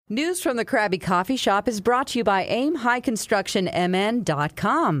News from the Krabby Coffee Shop is brought to you by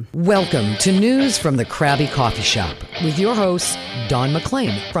AimHighConstructionMN.com. Welcome to News from the Krabby Coffee Shop with your hosts, Don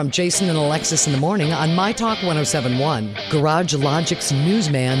McLean from Jason and Alexis in the Morning on My Talk 1071, Garage Logic's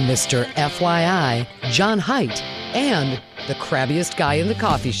newsman, Mr. FYI, John Haidt, and the crabbiest guy in the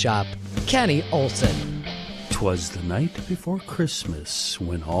coffee shop, Kenny Olson. 'Twas the night before Christmas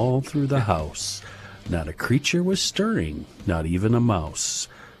when all through the house not a creature was stirring, not even a mouse.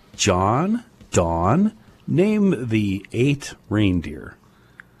 John, Dawn, name the 8 reindeer.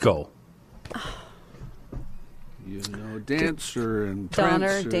 Go. You know, Dancer and Donner,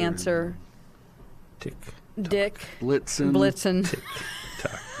 Prancer, Dancer, Tick, Dick, Blitzen. Blitzen. tick,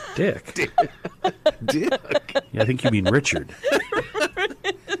 tock. Dick. Dick. Yeah, I think you mean Richard.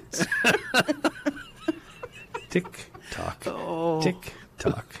 Tick, tock. Oh. Tick,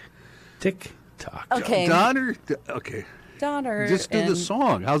 tock. Tick, tock. Okay. Donner. Okay. Donner. Just do the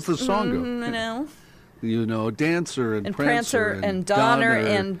song. How's the song go? No. You know, Dancer and Prancer and Donner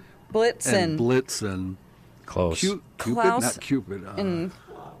and Blitzen. And Blitzen. Close. Cupid, Klaus not Cupid. and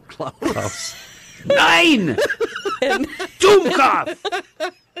Klaus. Klaus. 9! and Doomkopf!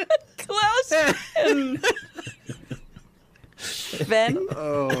 Klaus and Sven.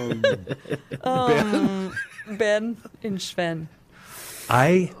 Ben and Sven.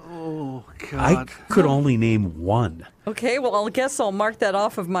 Oh, I God. could only name one. Okay, well, I guess I'll mark that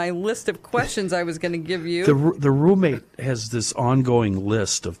off of my list of questions I was going to give you. The roommate has this ongoing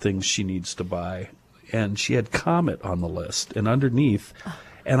list of things she needs to buy, and she had Comet on the list, and underneath,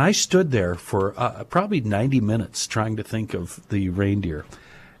 and I stood there for probably 90 minutes trying to think of the reindeer,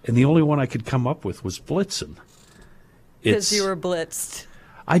 and the only one I could come up with was Blitzen. Because you were blitzed.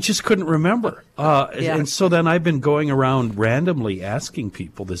 I just couldn't remember. Yeah. And so then I've been going around randomly asking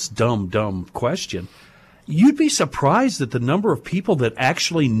people this dumb question. You'd be surprised at the number of people that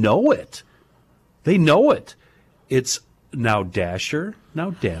actually know it. They know it. It's now Dasher, now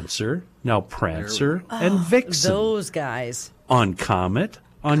Dancer, now Prancer, and Vixen. Those guys. On Comet,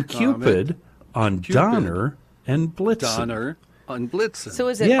 on Cupid, on Donner, and Blitzen. Donner and Blitzen. So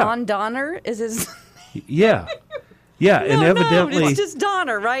is it Yeah. on Donner? Is his... Yeah. Yeah, and evidently... No, it's just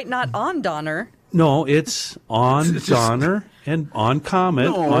Donner, right? Not on Donner. No, it's on Donner and on Comet,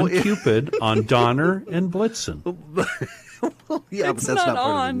 on Cupid, on Donner, and Blitzen. Yeah, but It's that's not not part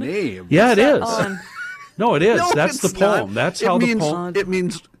on. of the name. Yeah, it is. On. No, it is. No, That's the it's poem. not. That's It how the means- poem. It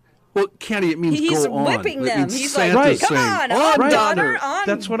means, well, Kenny, it means He's go on. whipping It them. means He's like, Santa's Right. come saying, on, Right. Donner, on.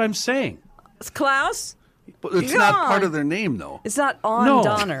 That's what I'm saying. Klaus? But it's Come not on. part of their name, though. It's not on No.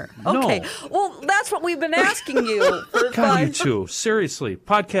 Donner. No. Okay. Well, that's what we've been asking you for God, you 5 two. Seriously.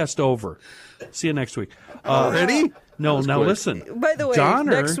 Podcast over. See you next week. Already? No, That's now quick. listen. By the way,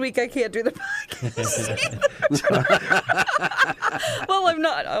 Donner, next week I can't do the podcast. Well, I'm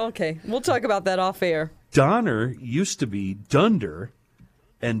not. Okay. We'll talk about that off air. Donner used to be Dunder,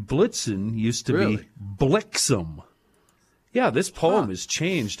 and Blitzen used to Really? be Blixen. Yeah, this poem has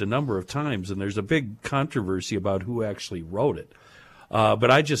changed a number of times, and there's a big controversy about who actually wrote it. But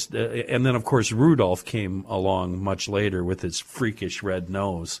I just, and then of course Rudolph came along much later with his freakish red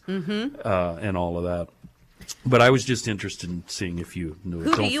nose and all of that. But I was just interested in seeing if you knew.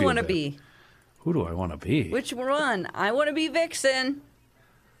 Who do Don't you feel want to bad. be? Who do I want to be? Which one? I want to be Vixen.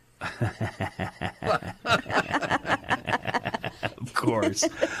 Of course.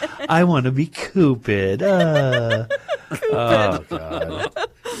 I want to be Cupid. Oh, God. No.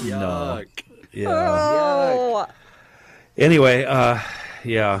 Yuck. Yeah. Oh. Anyway,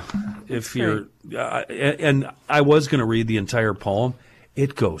 yeah, if you're, and I was going to read the entire poem.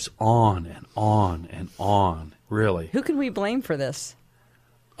 It goes on and on and on, really. Who can we blame for this?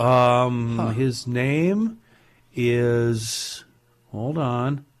 His name is, hold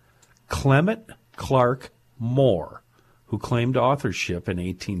on, Clement Clark Moore, who claimed authorship in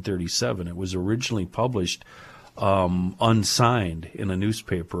 1837. It was originally published unsigned in a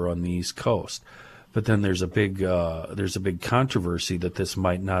newspaper on the East Coast. But then there's a big controversy that this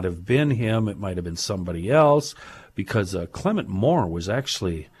might not have been him. It might have been somebody else, because Clement Moore was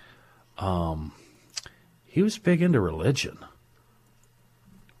actually he was big into religion.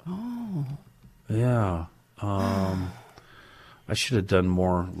 Oh. Yeah. I should have done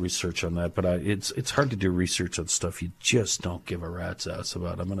more research on that, but it's hard to do research on stuff you just don't give a rat's ass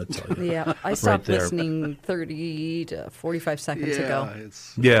about. I'm going to tell you. Yeah, I stopped there. listening 30 to 45 seconds ago.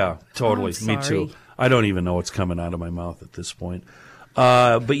 Yeah, totally. I'm Me too. sorry. I don't even know what's coming out of my mouth at this point.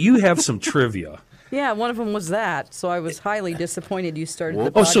 But you have some trivia. Yeah, one of them was that. So I was highly disappointed you started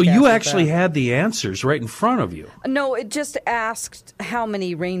the podcast. Oh, so you with actually that. had the answers right in front of you. No, it just asked how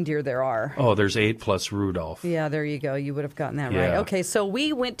many reindeer there are. Oh, there's 8 plus Rudolph. Yeah, there you go. You would have gotten that right. Yeah. Okay, so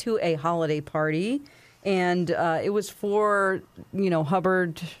we went to a holiday party, and it was for,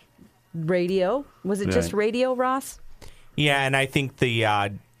 Hubbard Radio. Was it just Right. radio, Ross? Yeah, and I think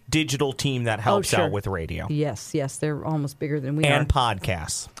the digital team that helps sure. out with radio Yes, they're almost bigger than we and are.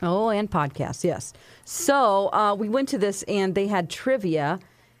 podcasts. Oh, and podcasts, yes. So we went to this, and they had trivia,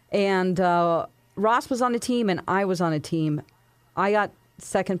 and Ross was on a team, and I was on a team. I got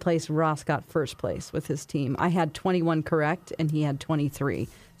second place. Ross got first place with his team. I had 21 correct, and he had 23.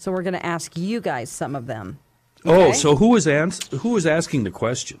 So we're going to ask you guys some of them. Oh, Okay. so who was asking the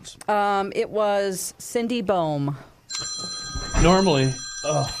questions? It was Cindy Bohm. Normally.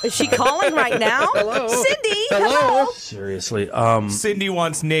 Is she calling right now? Hello. Cindy, hello. Seriously. Cindy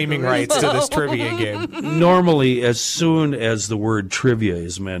wants naming rights to this trivia game. Normally, as soon as the word trivia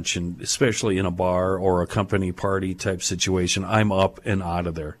is mentioned, especially in a bar or a company party type situation, I'm up and out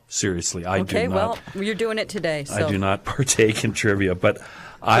of there. Seriously, I Okay, do not. well, you're doing it today. So. I do not partake in trivia, but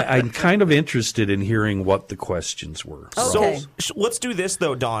I'm kind of interested in hearing what the questions were. Okay. So let's do this,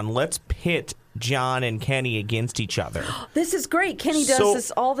 though, Dawn. Let's pit John and Kenny against each other. This is great. Kenny does So-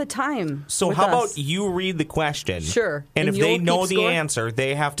 this all the time. So with how us. about you read the question? Sure. And And if they you'll know keep the score? answer,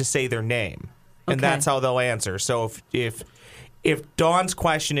 they have to say their name. And Okay. that's how they'll answer. So if Dawn's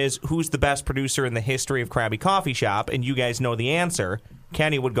question is who's the best producer in the history of Krabby Coffee Shop, and you guys know the answer,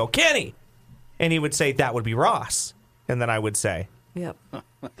 Kenny would go, Kenny! And he would say, that would be Ross. And then I would say, Yep.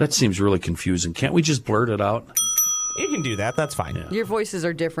 That seems really confusing. Can't we just blurt it out? you can do that. That's fine. Your voices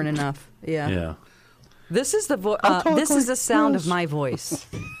are different enough. Yeah. Yeah. This is the this is the sound of my voice.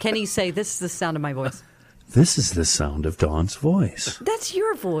 Kenny, say this is the sound of my voice. This is the sound of Dawn's voice. That's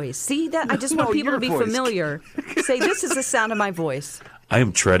your voice. See that? I just No, want people to your be voice. familiar. Say this is the sound of my voice. I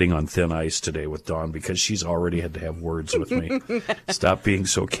am treading on thin ice today with Dawn because she's already had to have words with me. Stop being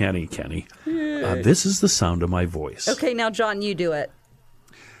so Kenny. This is the sound of my voice. Okay, now John, you do it.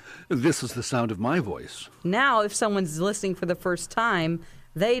 This is the sound of my voice. Now, if someone's listening for the first time,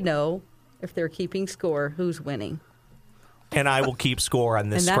 they know if they're keeping score who's winning. And I will keep score on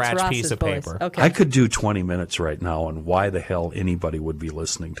this And that's scratch Ross's piece of voice. paper. Okay. I could do 20 minutes right now on why the hell anybody would be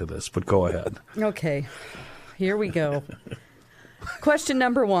listening to this, but go ahead. Okay, here we go. Question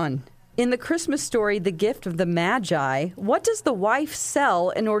number 1. In the Christmas story, The Gift of the Magi, what does the wife sell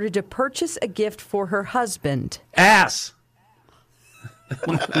in order to purchase a gift for her husband? Ass!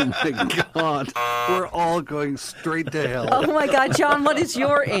 Oh my God. We're all going straight to hell. Oh my God, John, what is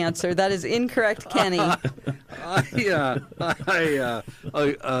your answer? That is incorrect, Kenny. A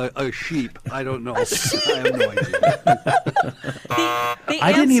sheep. I don't know. I have no idea. The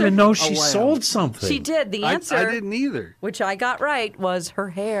I didn't answer- even know she A lamb. sold something. She did. The I answer, didn't either. which I got right, was her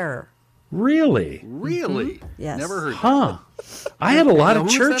hair. Really? Really? Yes. Never heard. Huh. I had a lot Now,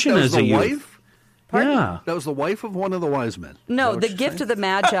 of who was churching that? That as was a the youth. wife? Yeah. That was the wife of one of the wise men. No, Is that the what gift you're of the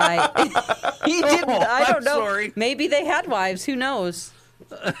Magi. He didn't. I don't I'm know. sorry. Maybe they had wives. Who knows?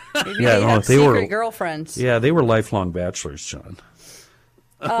 Maybe Yeah, they no, had they secret were- girlfriends. Yeah, they were lifelong bachelors, John.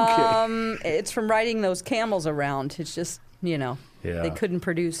 It's from riding those camels around. It's just, Yeah. they couldn't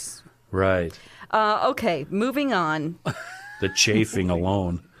produce. Right. Okay, moving on. The chafing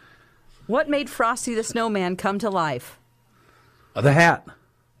alone. What made Frosty the Snowman come to life? The hat.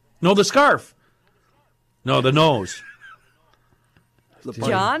 No, the scarf. No, the nose. The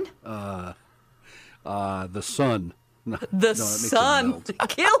John? The sun. No, The it makes him sun melt.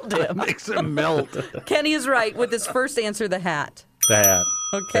 killed him. Makes him melt. Kenny is right with his first answer, the hat. The hat.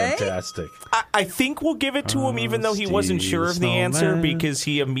 Okay. Fantastic. I think we'll give it to him, even though he wasn't Steve sure of the answer, Snowman. because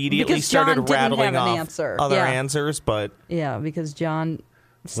he immediately Because John started didn't rattling have an off answer. other Yeah. answers. But Yeah, because John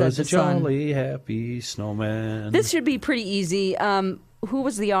said Was the a sun. jolly happy snowman. This should be pretty easy. Who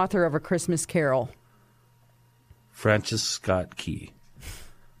was the author of A Christmas Carol? Francis Scott Key.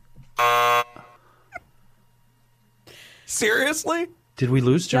 seriously? Did we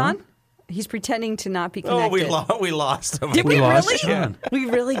lose John? John? He's pretending to not be Oh, connected. we lost him. Did We we lost really? John. We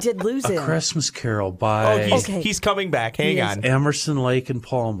really did lose A him. Christmas Carol Oh, by Okay. he's coming back. Hang He is. on. Emerson, Lake, and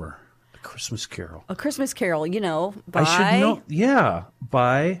Palmer. A Christmas Carol. A Christmas Carol, by... I should know. Yeah,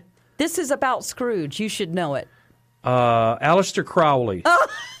 by This is about Scrooge. You should know it. Aleister Crowley.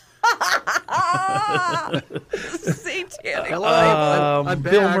 Satanic. Hello. I'm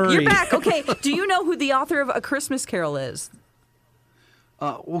Bill back. Murray. You're back. Okay. Do you know who the author of A Christmas Carol is?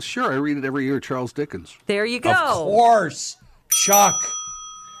 Well, sure. I read it every year. Charles Dickens. There you go. Of course, Chuck.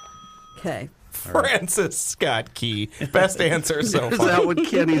 Okay. Francis Scott Key. Best answer so Is far. that what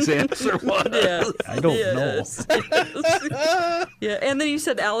Kenny's answer was? Yes. I don't know. Yeah, and then you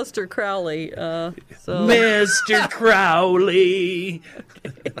said Aleister Crowley. So, Mr. Crowley.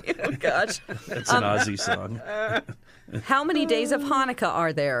 oh gosh. That's an Ozzy song. How many days of Hanukkah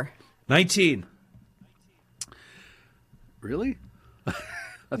are there? 19. Really? I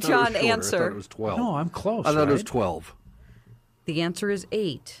thought John, it was shorter. answer. I thought it was 12. No, I'm close. I thought it was right? 12. The answer is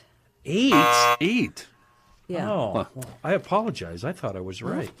 8. 8. 8. Yeah. Oh, well, I apologize. I thought I was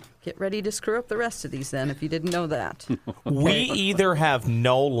right. Get ready to screw up the rest of these then if you didn't know that. We either have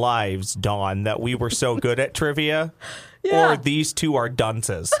no lives, Dawn, that we were so good at trivia, Yeah. or these two are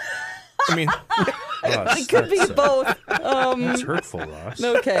dunces. I mean, It could be both. That's hurtful, Ross.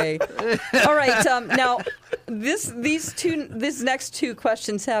 Okay. All right. Now, these next two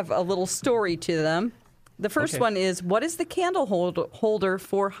questions have a little story to them. The first Okay. one is, what is the candle holder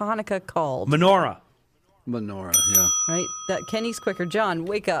for Hanukkah called? Menorah. Menorah, yeah. Right? That Kenny's quicker. John,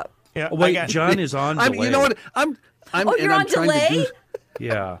 wake up. yeah, Oh, wait, I got- John is on delay. You know what? I'm Oh, you're and on I'm trying to delay?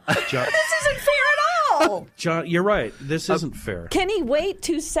 Yeah. John, This isn't fair at all. John, you're right. This isn't fair. Kenny, wait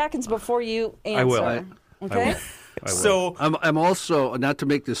 2 seconds before you answer. I will. Okay. I will. So I'm also, not to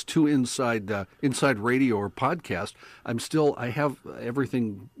make this too inside radio or podcast, I have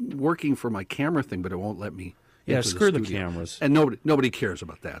everything working for my camera thing, but it won't let me. Yeah, into screw the studio. cameras. And nobody cares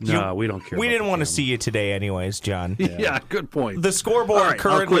about that. No, we don't care. we about didn't the want to camera. see you today, anyways, John. Yeah, good point. The scoreboard All right, I'll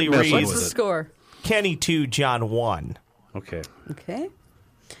currently quit messing reads What's with the it. score? Kenny 2, John 1. Okay. Okay.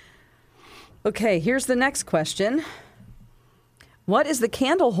 Okay, here's the next question. What is the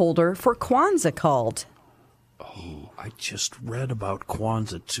candle holder for Kwanzaa called? I just read about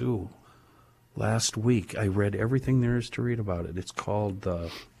Kwanzaa too. Last week, I read everything there is to read about it. It's called.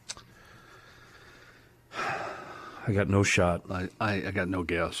 I got no shot. I got no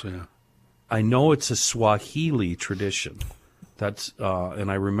guess. Yeah. I know it's a Swahili tradition. That's and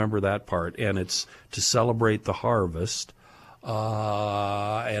I remember that part. And it's to celebrate the harvest.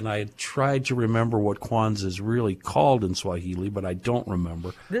 And I tried to remember what Kwanzaa is really called in Swahili, but I don't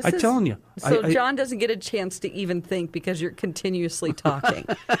remember. I'm telling you. So John doesn't get a chance to even think because you're continuously talking.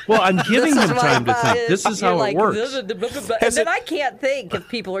 Well, I'm giving This is him what time to about think. it. This is You're how like, it works. And then I can't think if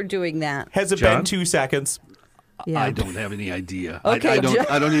people are doing that. Has it John? been 2 seconds? Yeah. I don't have any idea. Okay, I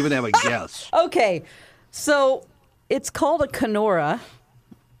John. don't even have a guess. Okay, so it's called a Kenora.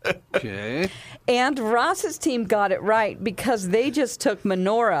 Okay. And Ross's team got it right because they just took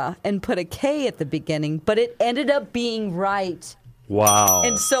menorah and put a K at the beginning, but it ended up being right. Wow.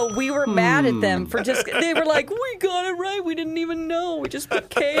 And so we were mad at them for they were like, we got it right. We didn't even know. We just put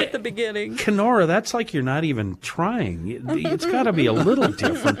K at the beginning. Kenora, that's like you're not even trying. It's got to be a little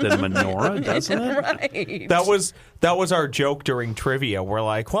different than menorah, doesn't it? Right. That was our joke during trivia. We're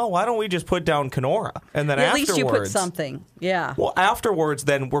like, well, why don't we just put down Kenora? And then At afterwards, least you put something. Yeah. Well, afterwards,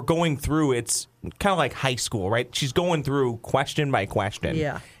 then we're going through. It's kind of like high school, right? She's going through question by question.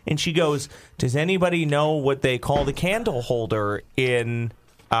 Yeah. And she goes, "Does anybody know what they call the candle holder in?"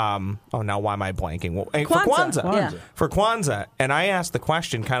 Oh, now why am I blanking? Well, for Kwanzaa. Kwanzaa. Yeah. For Kwanzaa. And I asked the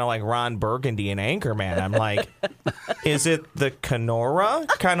question kind of like Ron Burgundy in Anchorman. I'm like, is it the Kenora?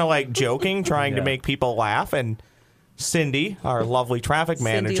 Kind of like joking, trying to Yeah. make people laugh. And Cindy, our lovely traffic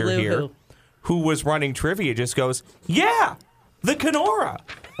Cindy manager Lou here, Who. who was running trivia, just goes, yeah, the Kenora.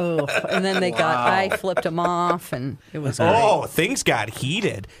 Oh, and then I flipped them off, and it was great. Oh, things got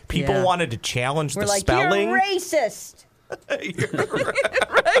heated. People Yeah. wanted to challenge We're the like, spelling. you're racist.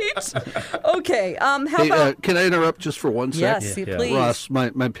 Right? Okay. How Hey, about... can I interrupt just for 1 second? yes, Yeah. please. Ross, my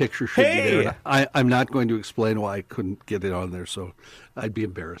picture should Hey! be there. I'm not going to explain why I couldn't get it on there, so I'd be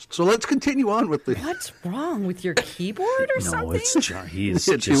embarrassed. So let's continue on with the. What's wrong with your keyboard or No, something? it's John. He is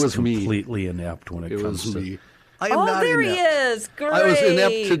It just was me. completely inept when it, It comes was to me. I am Oh, not there inept. he is. Great. I was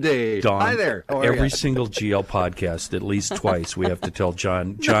inept today. Dawn. Hi there. How are Every ya? single GL podcast, at least twice, we have to tell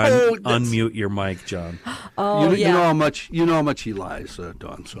John. John, No, that's- unmute your mic, John. Oh, you yeah. know how much he lies,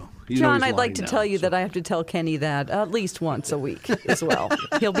 Dawn. So you know John, he's I'd like lying to now, tell you so. that I have to tell Kenny that at least once a week as well.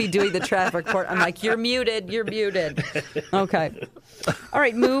 He'll be doing the traffic report. I'm like, you're muted. You're muted. Okay. All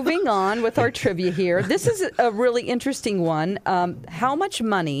right, moving on with our trivia here. This is a really interesting one. How much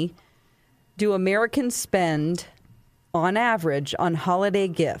money do Americans spend on average on holiday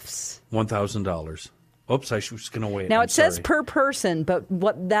gifts? $1,000. Oops, I was going to wait. Now, I'm it says sorry. per person, but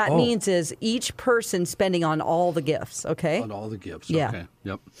what that Oh. means is each person spending on all the gifts, okay? On all the gifts. Yeah. Okay.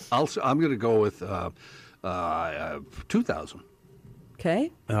 Yep. I'm going to go with 2,000.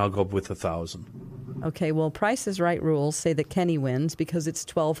 Okay? And I'll go with 1,000. Okay, well, Price is Right rules say that Kenny wins because it's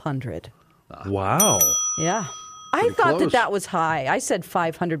 $1,200. Wow. Yeah. I Pretty thought close. that was high. I said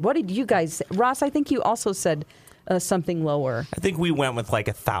 500. What did you guys say? Ross, I think you also said something lower. I think we went with like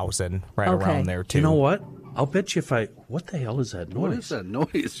 1,000 right Okay. around there too. You know what? I'll bet you if I. What the hell is that noise? What is that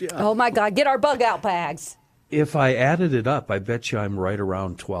noise? Yeah. Oh, my God. Get our bug out bags. If I added it up, I bet you I'm right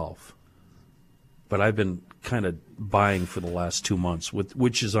around 12. But I've been kind of buying for the last 2 months,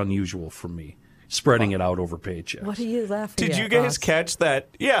 which is unusual for me, spreading it out over paychecks. What are you laughing Did at, you guys Ross? catch that?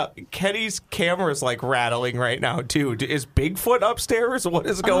 Yeah, Kenny's camera's like rattling right now too. Is Bigfoot upstairs? What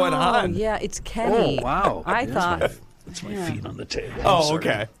is going on? Yeah, it's Kenny. Oh, wow. I thought, It's my feet on the table. I'm Oh, sorry.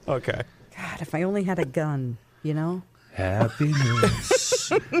 okay, okay. God, if I only had a gun, you know?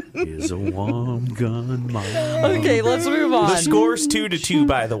 Happiness is a warm gun, Mom. Okay, let's move on. The score's 2-2,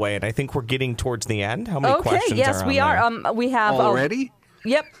 by the way, and I think we're getting towards the end. How many Okay, questions yes, are we on are. We have Already?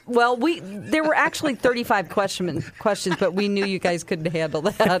 Yep. Well, there were actually 35 questions, but we knew you guys couldn't handle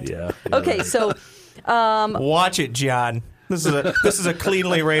that. Yeah. Okay, so there? Watch it, John. This is a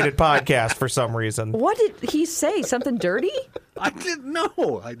cleanly rated podcast for some reason. what did he say? Something dirty? I didn't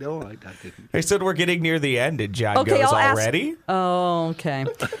know. I know. I didn't. I said we're getting near the end, and John Okay, goes I'll ask- already. Oh, okay.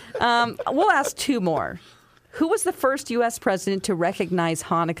 We'll ask two more. Who was the first U.S. president to recognize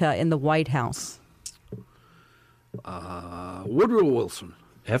Hanukkah in the White House? Woodrow Wilson.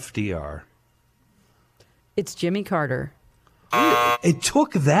 FDR. It's Jimmy Carter. It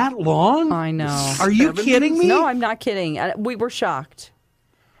took that long? I know. Are you kidding me? No, I'm not kidding. We were shocked.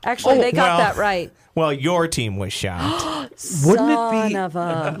 Actually, they got that right. Well, your team was shocked. Wouldn't Son it be? of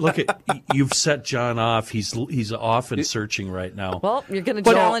a- Look at you've set John off. He's off and searching right now. Well, you're going to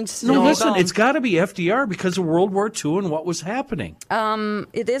But challenge. no, Steve listen, Bone. it's got to be FDR because of World War II and what was happening.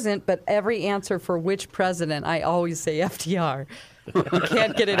 It isn't, but every answer for which president, I always say FDR. I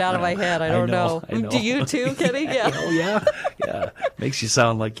can't get it out of my head. I don't know. I know. Do you too, Kenny? Yeah. Oh yeah, yeah. Makes you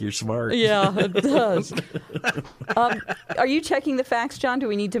sound like you're smart. Yeah, it does. Are you checking the facts, John? Do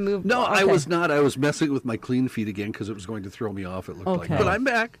we need to move? No, I Okay. was not. I was messing with my clean feed again because it was going to throw me off, it looked Okay. like. But I'm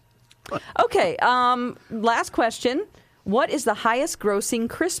back. Okay, last question. What is the highest grossing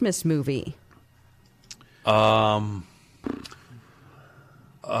Christmas movie?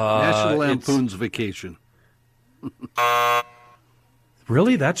 National Lampoon's Vacation.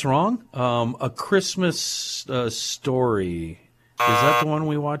 Really, that's wrong. A Christmas Story. Is that the one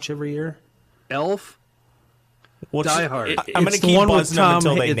we watch every year? Elf. Well, Die Hard. I'm going It's to the keep one with buzzing them Tom.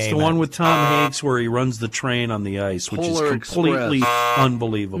 until they It's name the one it. with Tom Hanks where he runs the train on the ice, which Polar is completely Express.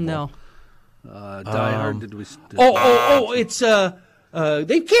 unbelievable. No. Die Hard. Did we? It's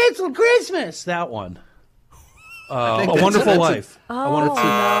they canceled Christmas. That one. think A that's Wonderful it. Life. Oh,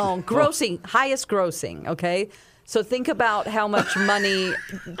 no. Grossing, highest grossing, okay? So think about how much money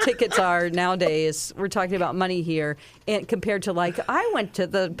tickets are nowadays. We're talking about money here, and compared to like, I went to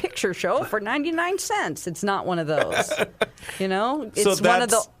the picture show for 99 cents. It's not one of those. You know? It's So one of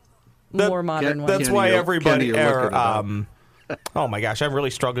the that- more modern Get- ones. That's Kenny, why you're- everybody. Kenny, you're looking it up. Oh my gosh, I'm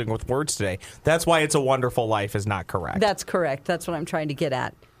really struggling with words today. That's why It's a Wonderful Life is not correct. That's correct. That's what I'm trying to get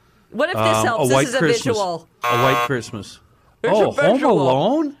at. What if this A helps? White This is a Christmas. visual. A White Christmas. There's Oh, a Home visual.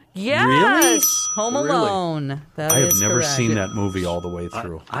 Alone? Yes, Really? Home Really? Alone. That I have is never correct. seen that movie all the way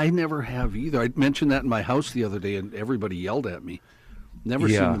through. I never have either. I mentioned that in my house the other day, and everybody yelled at me. Never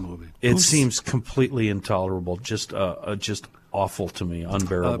seen the movie. It seems completely intolerable. Just awful to me.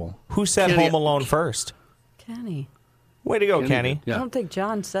 Unbearable. Who said Kenny, Home Alone first? Kenny. Way to go, Kenny. I Yeah. don't think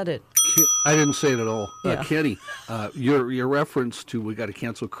John said it. I didn't say it at all. Yeah. Kenny, your reference to we got to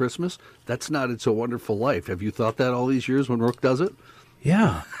cancel Christmas, that's not It's a Wonderful Life. Have you thought that all these years when Rook does it?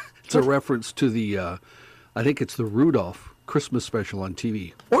 Yeah. It's a reference to the, I think it's the Rudolph Christmas special on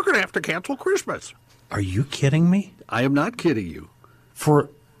TV. We're going to have to cancel Christmas. Are you kidding me? I am not kidding you.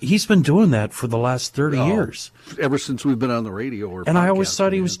 He's been doing that for the last 30 Oh, years. Ever since we've been on the radio. Or And I always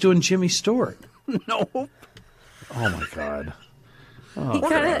thought he podcasting, was doing Jimmy Stewart. No. Oh my God. He gonna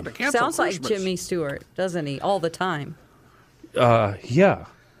have kind to of cancel sounds like Christmas. Jimmy Stewart, doesn't he? All the time. Yeah.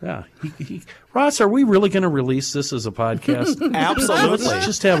 Yeah. Ross, are we really going to release this as a podcast? Absolutely. Let's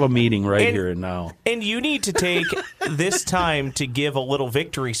just have a meeting right And- here and now. And you need to take this time to give a little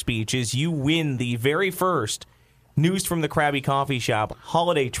victory speech as you win the very first News from the Krabby Coffee Shop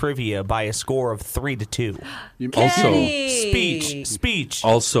holiday trivia by a score of 3-2. Also, Speech.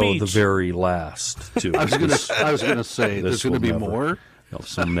 also speech. the very last, too. I was gonna say there's This gonna will be never- more.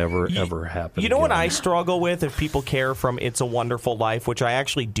 This will never, ever happen You know what again. I struggle with if people care from It's a Wonderful Life, which I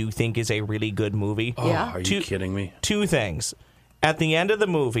actually do think is a really good movie? Oh, Yeah. are you Two- kidding me? Two things. At the end of the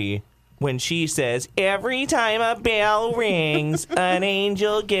movie, when she says, "Every time a bell rings, an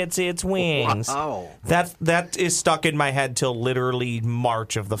angel gets its wings." Wow. That is stuck in my head till literally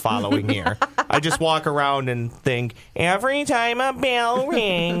March of the following year. I just walk around and think, "Every time a bell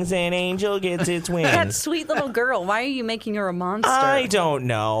rings, an angel gets its That wings." sweet little girl. Why are you making her a monster? I don't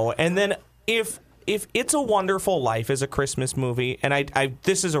know. And then if It's a Wonderful Life is a Christmas movie, and I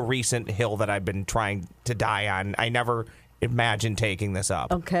this is a recent hill that I've been trying to die on. I never imagined taking this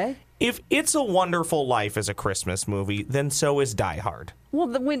up. Okay. If It's a Wonderful Life is a Christmas movie, then so is Die Hard. Well,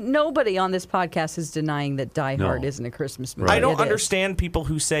 nobody on this podcast is denying that Die No. Hard isn't a Christmas movie. I don't It is. understand people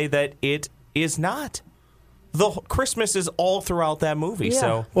who say that it is not. The Christmas is all throughout that movie, Yeah.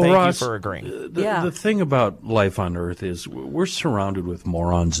 so Well, thank Ross, you for agreeing. Yeah. The thing about life on Earth is we're surrounded with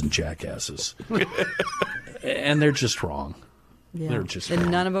morons and jackasses. And they're just wrong. Yeah. They're just and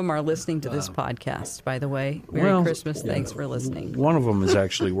wrong. none of them are listening to this podcast, by the way. Merry Christmas. Thanks for listening. One of them is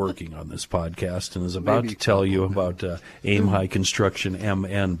actually working on this podcast and is about to tell you about Aim High Construction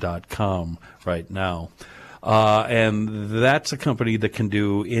MN.com right now. And that's a company that can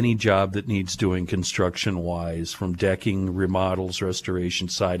do any job that needs doing construction-wise, from decking, remodels, restoration,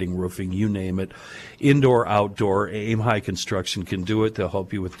 siding, roofing, you name it. Indoor, outdoor, Aim High Construction can do it. They'll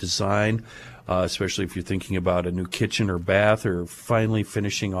help you with design, especially if you're thinking about a new kitchen or bath or finally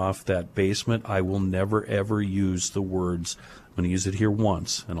finishing off that basement. I will never, ever use the words, I'm going to use it here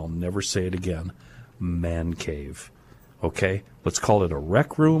once, and I'll never say it again, man cave. Okay? Let's call it a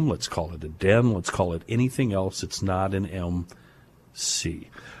rec room. Let's call it a den. Let's call it anything else. It's not an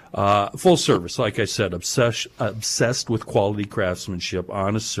MC. Full service, like I said, obsessed with quality craftsmanship,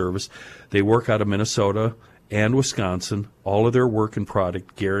 honest service. They work out of Minnesota and Wisconsin. All of their work and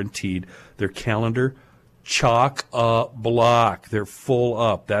product guaranteed. Their calendar, chock-a-block. They're full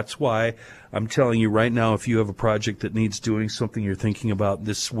up. That's why I'm telling you right now, if you have a project that needs doing, something you're thinking about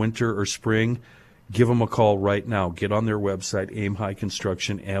this winter or spring, give them a call right now. Get on their website,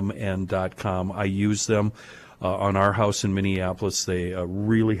 aimhighconstructionmn.com. I use them on our house in Minneapolis. They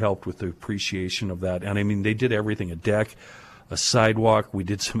really helped with the appreciation of that. And, I mean, they did everything, a deck, a sidewalk. We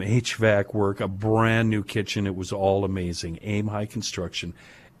did some HVAC work, a brand new kitchen. It was all amazing.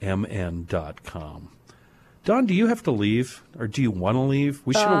 aimhighconstructionmn.com. Don, do you have to leave, or do you want to leave?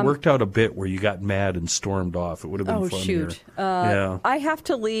 We should have worked out a bit where you got mad and stormed off. It would have been funnier. Shoot. Yeah. I have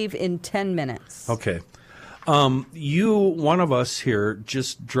to leave in 10 minutes. Okay. One of us here,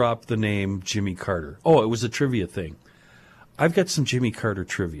 just dropped the name Jimmy Carter. Oh, it was a trivia thing. I've got some Jimmy Carter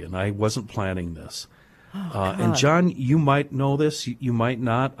trivia, and I wasn't planning this. And John, you might know this, you might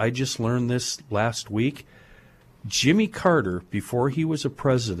not. I just learned this last week. Jimmy Carter, before he was a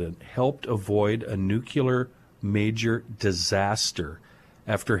president, helped avoid a nuclear major disaster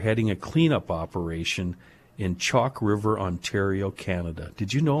after heading a cleanup operation in Chalk River, Ontario, Canada.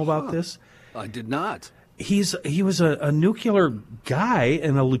 Did you know about this? I did not. He was a nuclear guy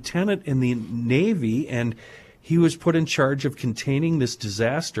and a lieutenant in the Navy, and he was put in charge of containing this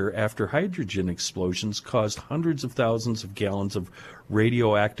disaster after hydrogen explosions caused hundreds of thousands of gallons of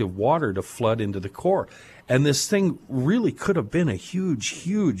radioactive water to flood into the core. And this thing really could have been a huge,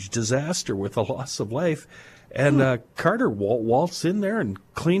 huge disaster with a loss of life. And Carter waltzed in there and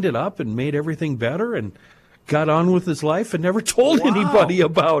cleaned it up and made everything better and got on with his life and never told anybody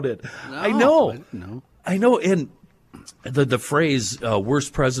about it. No, I know. I didn't know. I know. And the phrase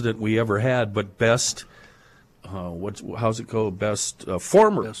worst president we ever had, but best, how's it go? Best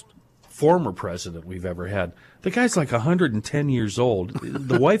former president we've ever had. The guy's like 110 years old.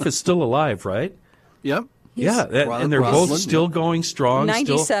 The wife is still alive, right? Yep. Yeah, and they're both still going strong.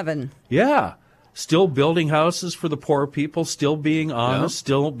 97. Still building houses for the poor people, still being honest,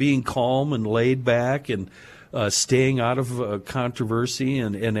 still being calm and laid back and staying out of controversy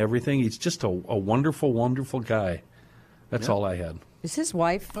and everything. He's just a wonderful, wonderful guy. That's all I had. Is his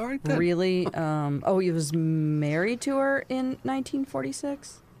wife All right, then. really? He was married to her in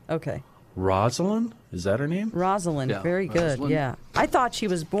 1946? Okay. Rosalind? Is that her name? Rosalind. Yeah, Very good. Rosalind. Yeah. I thought she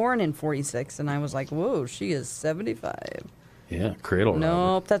was born in 46, and I was like, whoa, she is 75. Yeah, cradle robber.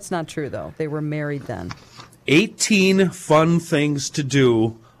 Nope, that's not true, though. They were married then. 18 fun things to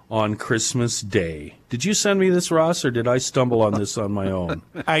do on Christmas Day. Did you send me this, Ross, or did I stumble on this on my own?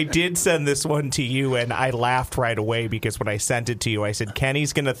 I did send this one to you, and I laughed right away because when I sent it to you, I said,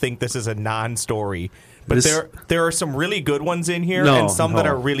 Kenny's going to think this is a non-story. But there are some really good ones in here and some that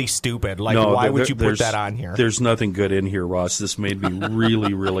are really stupid. Like, why would you put that on here? There's nothing good in here, Ross. This made me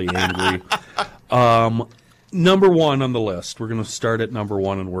really, really angry. Number one on the list. We're going to start at number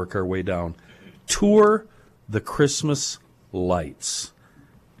one and work our way down. Tour the Christmas lights.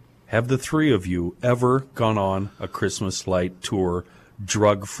 Have the three of you ever gone on a Christmas light tour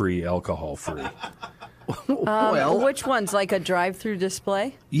drug-free, alcohol-free. Which one's like a drive-through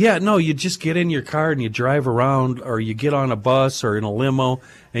display? Yeah, no, you just get in your car and you drive around, or you get on a bus or in a limo,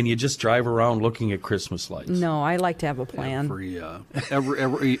 and you just drive around looking at Christmas lights. No, I like to have a plan.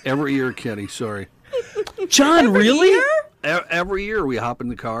 Every year, Kenny. Sorry. John, really? Every year we hop in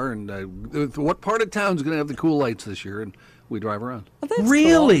the car and what part of town's going to have the cool lights this year, and we drive around. Well, that's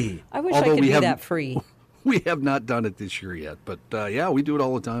Really? cool. I wish Although I could we be haven't- that free. We have not done it this year yet, but yeah, we do it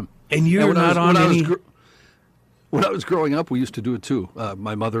all the time. And you're when not on any... When I was growing up, we used to do it too.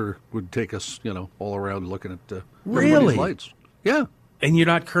 My mother would take us, all around looking at Really? everybody's lights. Yeah, And you're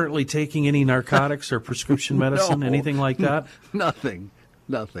not currently taking any narcotics or prescription medicine, No. anything like that? nothing.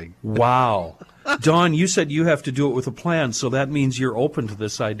 Wow. Dawn, you said you have to do it with a plan, so that means you're open to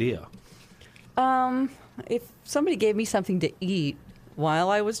this idea. If somebody gave me something to eat while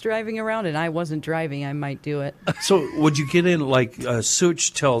I was driving around and I wasn't driving, I might do it. So would you get in, like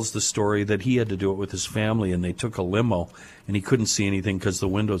Such tells the story that he had to do it with his family, and they took a limo, and he couldn't see anything because the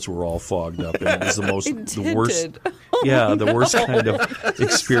windows were all fogged up, and it was the worst, the worst kind of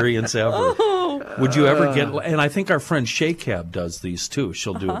experience ever. Would you ever get? And I think our friend Shay Cab does these too.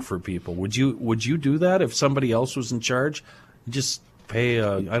 She'll do it for people. Would you do that if somebody else was in charge? Just pay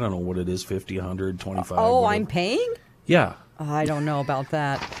I don't know what it is, 50, 100, 25. Oh, whatever. I'm paying? Yeah. I don't know about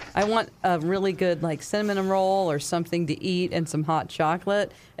that. I want a really good like cinnamon roll or something to eat and some hot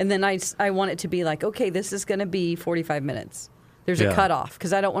chocolate. And then I want it to be like, okay, this is going to be 45 minutes. There's a cutoff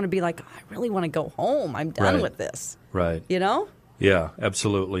because I don't want to be like, I really want to go home. I'm done Right. with this. Right. You know? Yeah,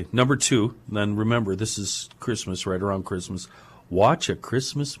 absolutely. Number 2, then remember, this is Christmas, right around Christmas. Watch a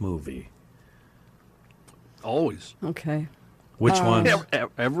Christmas movie. Always. Okay. Which one?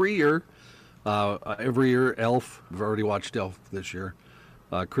 Every year. Every year, Elf. We've already watched Elf this year.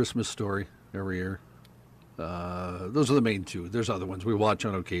 Christmas Story every year. Those are the main two. There's other ones we watch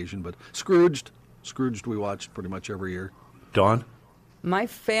on occasion, but Scrooged we watch pretty much every year. Dawn? My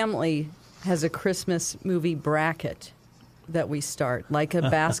family has a Christmas movie bracket that we start, like a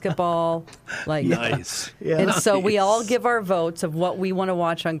basketball, like Nice. And so we all give our votes of what we want to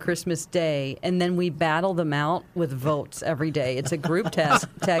watch on Christmas Day, and then we battle them out with votes every day. It's a group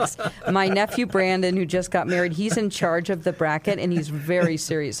text. My nephew Brandon, who just got married, he's in charge of the bracket, and he's very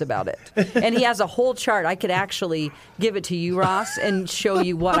serious about it. And he has a whole chart. I could actually give it to you, Ross, and show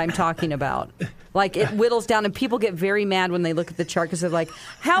you what I'm talking about. Like, it whittles down, and people get very mad when they look at the chart because they're like,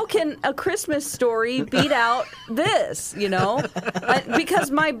 how can A Christmas Story beat out this,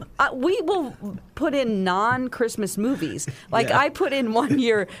 because we will put in non-Christmas movies. Like, I put in one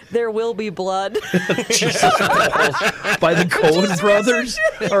year, There Will Be Blood. By the Coen brothers?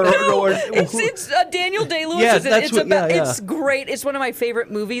 It's Daniel Day-Lewis. Yeah, is it? that's It's what- yeah, yeah. It's great. It's one of my favorite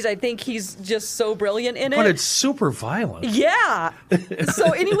movies. I think he's just so brilliant in it. But it's super violent. Yeah.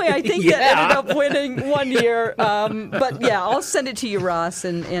 So anyway, I think that ended up winning one year. But yeah, I'll send it to you, Ross,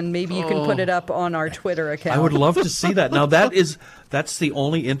 and maybe you can put it up on our Twitter account. I would love to see that. Now, that's the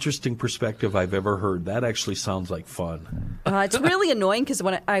only interesting perspective I've ever heard. That actually sounds like fun. It's really annoying because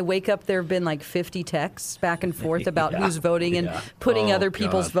when I wake up, there have been like 50 texts back and forth about who's voting and putting other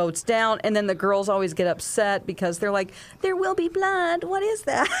people's votes down. And then the girls always get upset because they're like, there will be blood. What is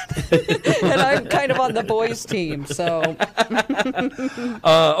that? And I'm kind of on the boys' team. So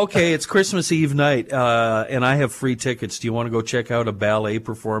Okay, it's Christmas Eve night, and I have free tickets. Do you want to go check out a ballet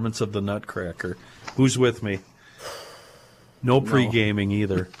performance of the Nutcracker? Who's with me? No pre-gaming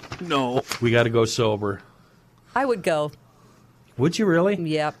either. No. We got to go sober. I would go. Would you really?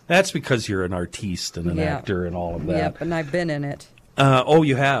 Yep. That's because you're an artiste and an actor and all of that. Yep, and I've been in it. Oh,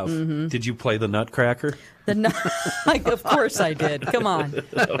 you have? Did you play the Nutcracker? Of course I did. Come on.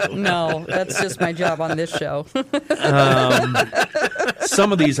 No, that's just my job on this show.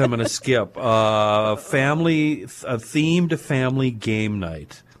 Some of these I'm going to skip. A themed family game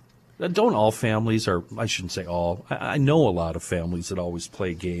night. Don't all families, or I shouldn't say all. I know a lot of families that always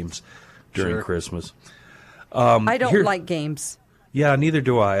play games during Christmas. I don't like games. Yeah, neither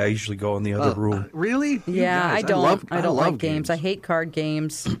do I. I usually go in the other room. Really? You Yeah, guys, I don't. I don't love like games. I hate card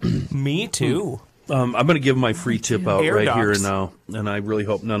games. Me too. I'm going to give my free tip out Air right ducts. here and now, and I really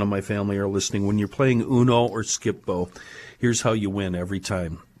hope none of my family are listening. When you're playing Uno or Skip-Bo, here's how you win every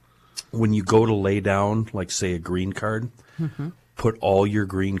time. When you go to lay down, like, say, a green card, put all your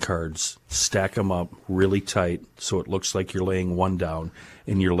green cards, stack them up really tight so it looks like you're laying one down,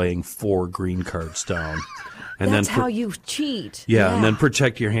 and you're laying 4 green cards down. And That's then how you cheat. and then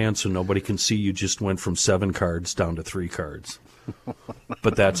protect your hand so nobody can see you just went from 7 cards down to 3 cards.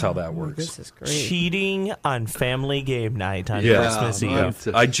 But that's how that works. This is great. Cheating on family game night on Yeah. Christmas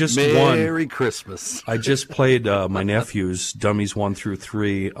Eve. I just won. Merry Christmas. I just played my nephews, dummies 1 through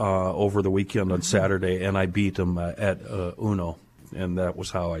 3, over the weekend on Saturday, and I beat them at Uno. And that was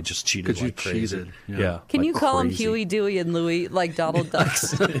how I just cheated 'Cause you like crazy. cheated, Yeah. yeah. Can like you call them crazy. Huey, Dewey, and Louie like Donald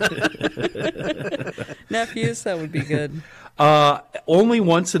Ducks? Nephews, that would be good. Only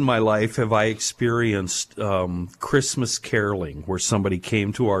once in my life have I experienced Christmas caroling, where somebody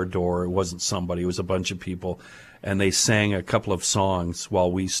came to our door. It wasn't somebody; it was a bunch of people, and they sang a couple of songs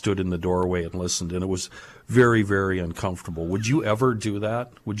while we stood in the doorway and listened. And it was very, very uncomfortable. Would you ever do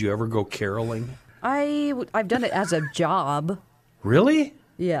that? Would you ever go caroling? I've done it as a job. Really,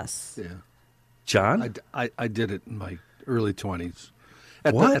 Yes. Yeah. John? I did it in my early 20s.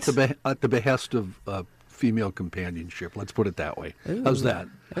 At What? The behest of female companionship. Let's put it that way. How's that?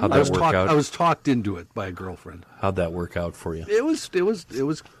 How'd I was that work out? I was talked into it by a girlfriend. How'd that work out for you? It was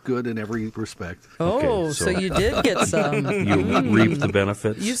good in every respect. Oh, so so- you did get some. You reap the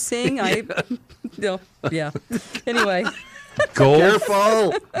benefits. You sing, no, yeah. Anyway, Go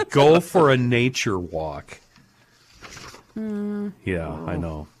Careful. Go for a nature walk. Yeah, I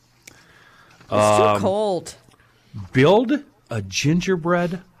know. it's too cold. Build a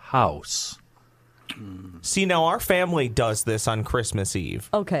gingerbread house. See, now our family does this on Christmas Eve.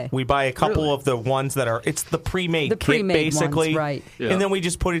 Okay. We buy a couple of the ones that are, it's the pre-made The kit, pre-made basically. ones, right. Yeah. And then we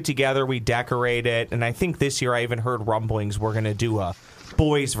just put it together, we decorate it, and I think this year I even heard rumblings we're going to do a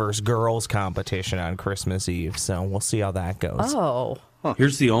boys versus girls competition on Christmas Eve, so we'll see how that goes. Oh,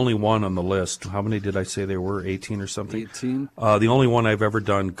 Here's the only one on the list. How many did I say there were? 18 or something? 18. The only one I've ever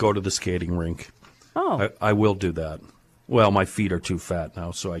done, go to the skating rink. oh. I will do that. Well, my feet are too fat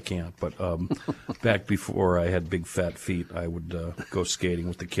now, so I can't. But back before I had big fat feet, I would go skating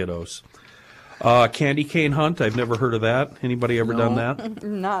with the kiddos. Candy cane hunt, I've never heard of that. Anybody ever done that?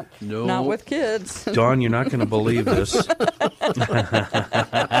 Not with kids. Dawn, you're not going to believe this.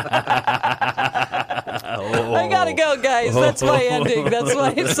 I gotta go, guys. That's my ending. That's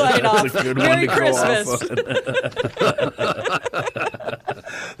my sign off. a good one Merry to go Christmas.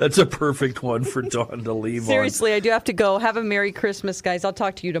 That's a perfect one for Dawn to leave Seriously, I do have to go. Have a Merry Christmas, guys. I'll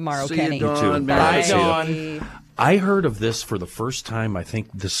talk to you tomorrow, See Kenny. you, Dawn. too. Merry Bye, Christmas. Dawn. I heard of this for the first time, I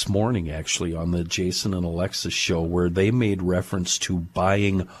think this morning, actually, on the Jason and Alexis show, where they made reference to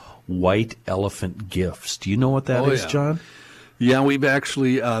buying white elephant gifts. Do you know what that is, yeah. John? Yeah, we've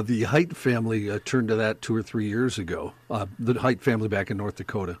actually, the Height family turned to that 2 or 3 years ago. The Height family back in North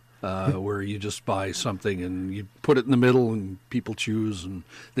Dakota, where you just buy something and you put it in the middle and people choose and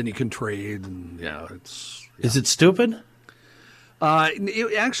then you can trade. And yeah, it's. Is it stupid?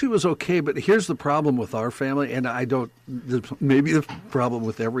 It actually was okay, but here's the problem with our family, and maybe the problem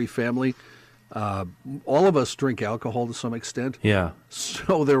with every family. All of us drink alcohol to some extent. Yeah.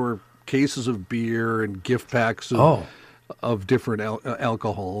 So there were cases of beer and gift packs of different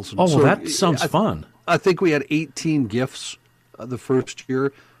alcohols. And Oh, well, so that sounds fun. I think we had 18 gifts the first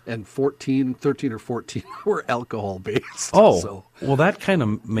year, and 13 or 14 were alcohol based. Oh, So, well, that kind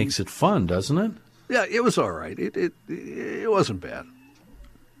of makes it fun, doesn't it? yeah, it was all right. It wasn't bad.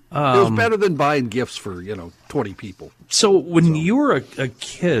 It was better than buying gifts for 20 people. So when you were a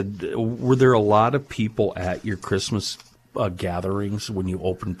kid, were there a lot of people at your Christmas gatherings when you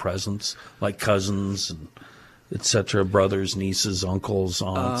opened presents, like cousins and et cetera, brothers, nieces, uncles,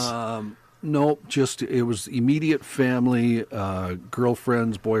 aunts? No, just it was immediate family,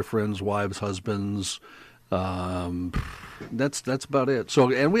 girlfriends, boyfriends, wives, husbands. That's about it.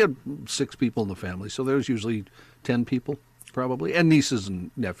 So, and we had 6 people in the family, so there's usually 10 people probably, and nieces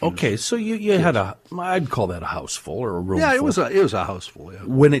and nephews. Okay, so you had I'd call that a house full or a room Yeah, full. it was a house full. Yeah.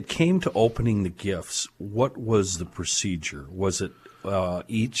 When it came to opening the gifts, what was the procedure? Was it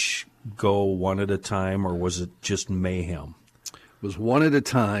each go one at a time, or was it just mayhem? It was one at a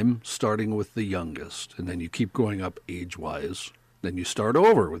time, starting with the youngest, and then you keep going up age-wise. Then you start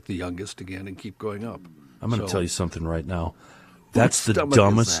over with the youngest again and keep going up. I'm going to So- tell you something right now. That's the stomach is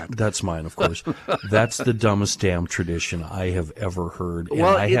dumbest. that? That's mine, of course. That's the dumbest damn tradition I have ever heard, and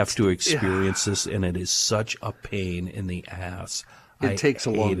Well, I have it's- to experience this, and it is such a pain in the ass. It I takes a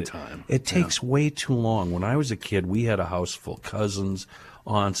hate long it. time. It takes way too long. When I was a kid, we had a house full cousins,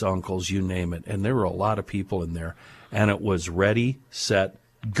 aunts, uncles, you name it, and there were a lot of people in there, and it was ready, set,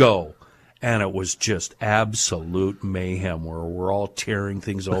 go. And it was just absolute mayhem where we're all tearing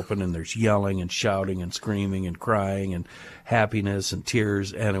things open and there's yelling and shouting and screaming and crying and happiness and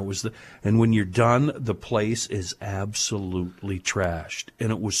tears. And it was and when you're done, the place is absolutely trashed.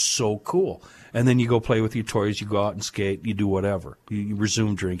 And it was so cool. And then you go play with your toys, you go out and skate, you do whatever. You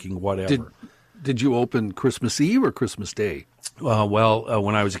resume drinking, whatever. Did you open Christmas Eve or Christmas Day?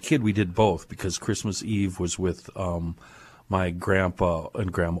 When I was a kid, we did both because Christmas Eve was with my grandpa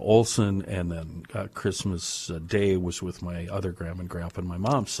and Grandma Olson, and then Christmas Day was with my other grandma and grandpa on my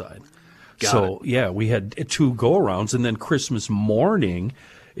mom's side. Yeah, we had 2 go-arounds, and then Christmas morning,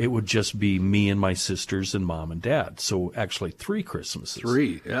 it would just be me and my sisters and mom and dad. So actually 3 Christmases.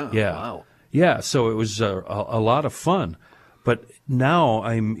 3, yeah. Wow. Yeah, so it was a lot of fun. But now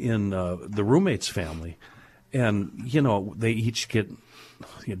I'm in the roommate's family, and, they each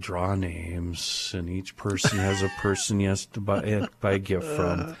draw names, and each person has a person he has to buy a gift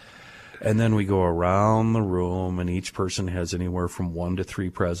from. And then we go around the room, and each person has anywhere from 1 to 3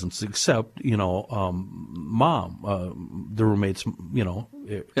 presents, except, Mom, the roommate's,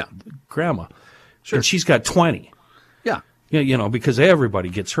 grandma. Sure. And she's got 20. Yeah. Yeah, because everybody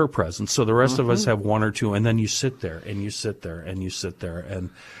gets her presents. So the rest of us have 1 or 2, and then you sit there, and you sit there, and you sit there,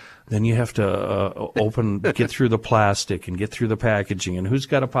 and then you have to get through the plastic and get through the packaging, and who's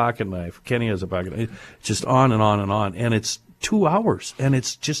got a pocket knife? Kenny has a pocket knife. Just on and on and on. And it's 2 hours, and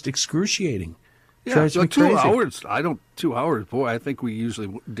it's just excruciating. Yeah, Drives me 2 crazy. hours. 2 hours. Boy, I think we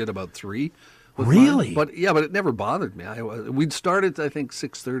usually did about 3. Really? But it never bothered me. We'd start at, I think,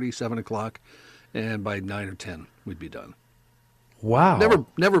 6:30, 7 o'clock, and by 9 or 10, we'd be done. Wow.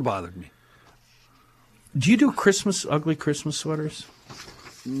 Never bothered me. Do you do ugly Christmas sweaters?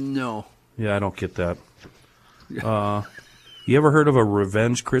 No. Yeah, I don't get that. You ever heard of a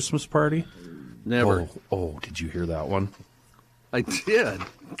revenge Christmas party? Never. Oh, did you hear that one? I did.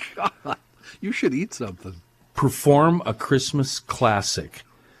 God, you should eat something. Perform a Christmas classic.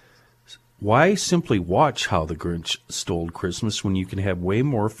 Why simply watch How the Grinch Stole Christmas when you can have way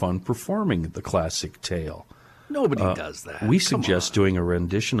more fun performing the classic tale? Nobody does that. We suggest doing a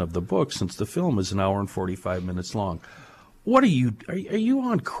rendition of the book since the film is 1 hour and 45 minutes long. What are you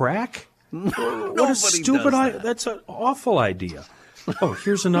on crack? What a stupid idea. That's an awful idea. Oh,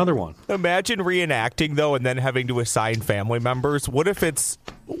 here's another one. Imagine reenacting, though, and then having to assign family members. What if it's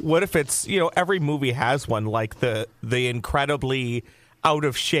every movie has one, like the incredibly out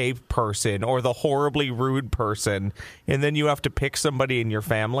of shape person or the horribly rude person, and then you have to pick somebody in your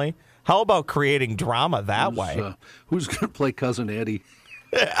family? How about creating drama that way? Who's going to play Cousin Eddie?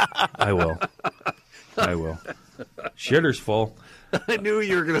 I will. Shitter's full. I knew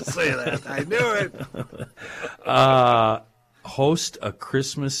you were going to say that. I knew it. Host a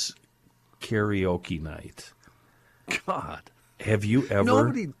Christmas karaoke night. God. Have you ever...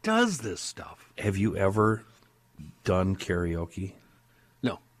 Nobody does this stuff. Have you ever done karaoke?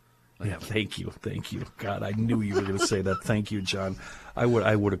 No. Yeah, thank you. God, I knew you were going to say that. Thank you, John. I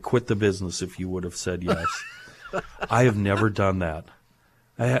would have quit the business if you would have said yes. I have never done that.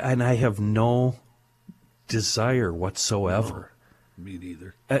 I have no desire whatsoever. No, me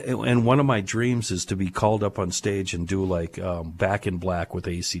neither. And one of my dreams is to be called up on stage and do like Back in Black with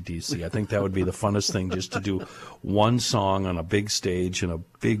AC/DC. I think that would be the funnest thing, just to do one song on a big stage in a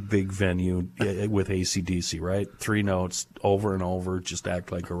big venue with AC/DC, right? 3 notes over and over, just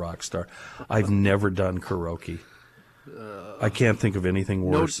act like a rock star. I've never done karaoke. I can't think of anything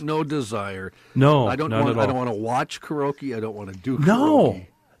worse. No desire. No, I don't none want. at all. I don't want to watch karaoke. I don't want to do karaoke.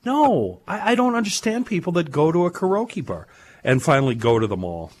 No. I don't understand people that go to a karaoke bar and finally go to the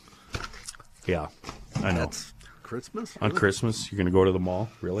mall. Yeah, I know. That's Christmas? On Really? Christmas, you're going to go to the mall?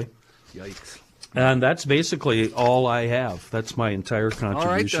 Really? Yikes. And that's basically all I have. That's my entire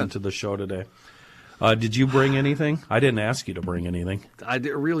contribution to the show today. Did you bring anything? I didn't ask you to bring anything. I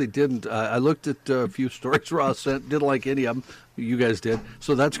really didn't. I looked at a few stories Ross sent. Didn't like any of them. You guys did.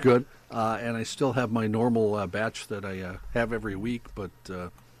 So that's good. And I still have my normal batch that I have every week, but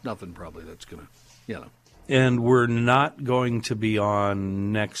nothing probably that's going to, And we're not going to be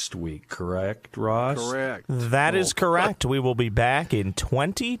on next week, correct, Ross? Correct. That is correct. We will be back in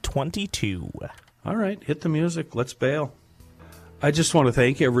 2022. All right, hit the music. Let's bail. I just want to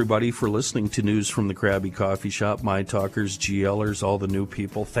thank everybody for listening to News from the Krabby Coffee Shop, My Talkers, GLers, all the new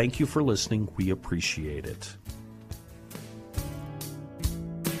people. Thank you for listening. We appreciate it.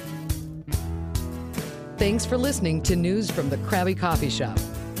 Thanks for listening to News from the Krabby Coffee Shop.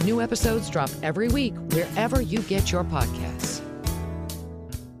 New episodes drop every week wherever you get your podcasts.